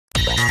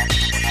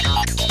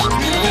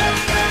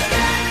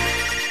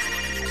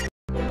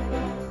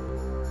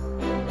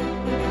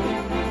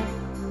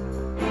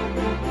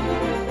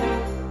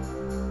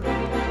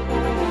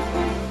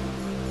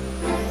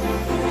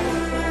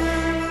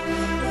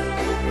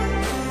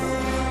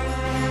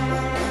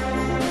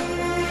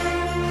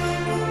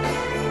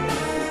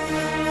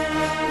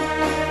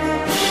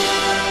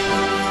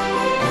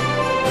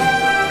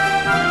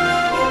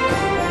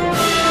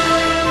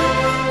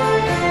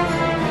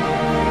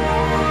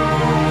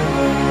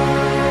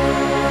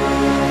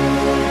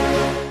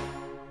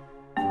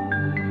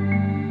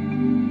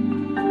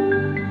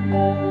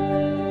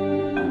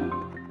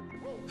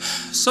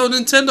So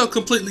Nintendo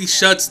completely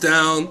shuts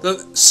down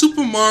the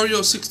Super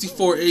Mario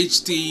 64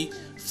 HD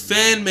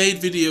fan-made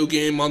video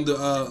game on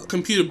the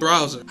computer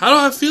browser. How do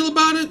I feel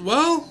about it?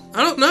 Well,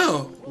 I don't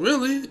know,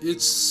 really.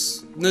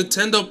 It's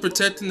Nintendo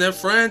protecting their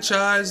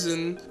franchise,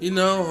 and you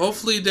know,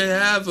 hopefully they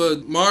have a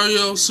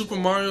Super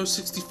Mario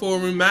 64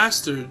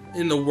 remastered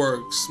in the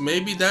works.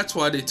 Maybe that's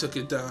why they took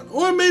it down.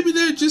 Or maybe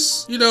they're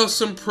just, you know,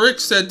 some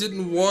pricks that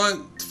didn't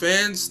want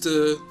fans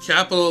to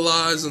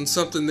capitalize on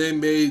something they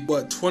made,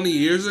 what, 20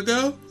 years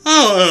ago?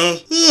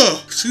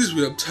 Excuse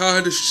me, I'm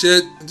tired of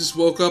shit. I just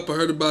woke up, I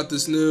heard about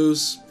this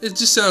news. It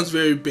just sounds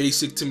very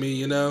basic to me,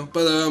 you know?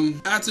 But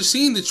after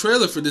seeing the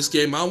trailer for this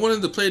game, I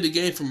wanted to play the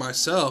game for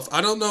myself.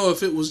 I don't know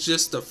if it was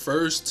just the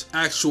first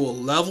actual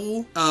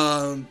level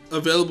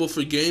available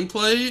for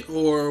gameplay,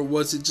 or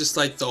was it just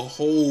like the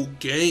whole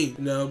game,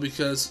 you know?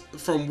 Because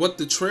from what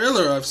the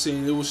trailer I've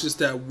seen, it was just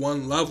that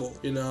one level,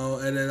 you know?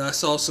 And then I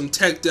saw some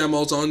tech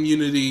demos on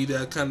Unity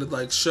that kind of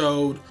like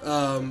showed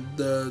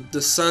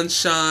the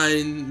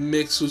sunshine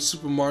mixed with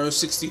Super Mario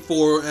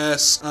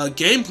 64-esque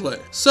gameplay.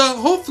 So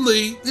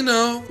hopefully, you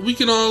know, we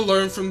can all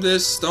learn from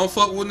this. Don't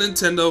fuck with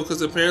Nintendo,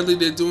 because apparently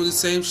they're doing the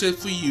same shit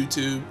for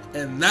YouTube.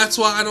 And that's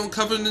why I don't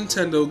cover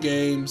Nintendo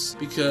games,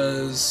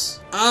 because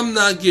I'm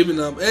not giving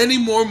up any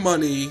more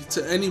money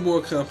to any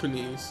more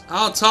companies.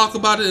 I'll talk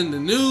about it in the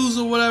news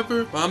or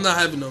whatever, but I'm not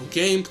having no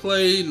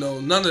gameplay,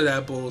 none of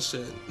that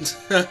bullshit.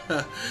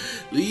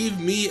 Leave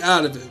me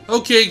out of it.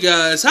 Okay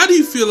guys, how do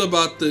you feel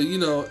about the, you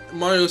know,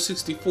 Mario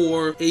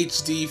 64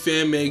 HD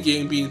fan-made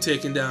game being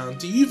taken down?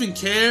 Do you even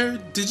care?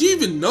 Did you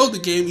even know the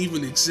game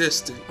even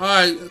existed?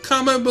 Alright,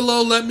 comment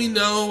below, let me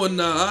know, and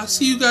I'll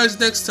see you guys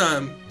next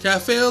time.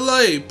 Cafe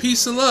LA,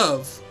 peace and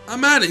love.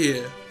 I'm out of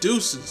here.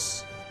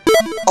 Deuces.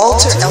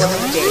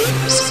 AlterElement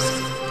Games,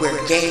 where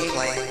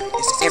gameplay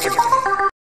is everything.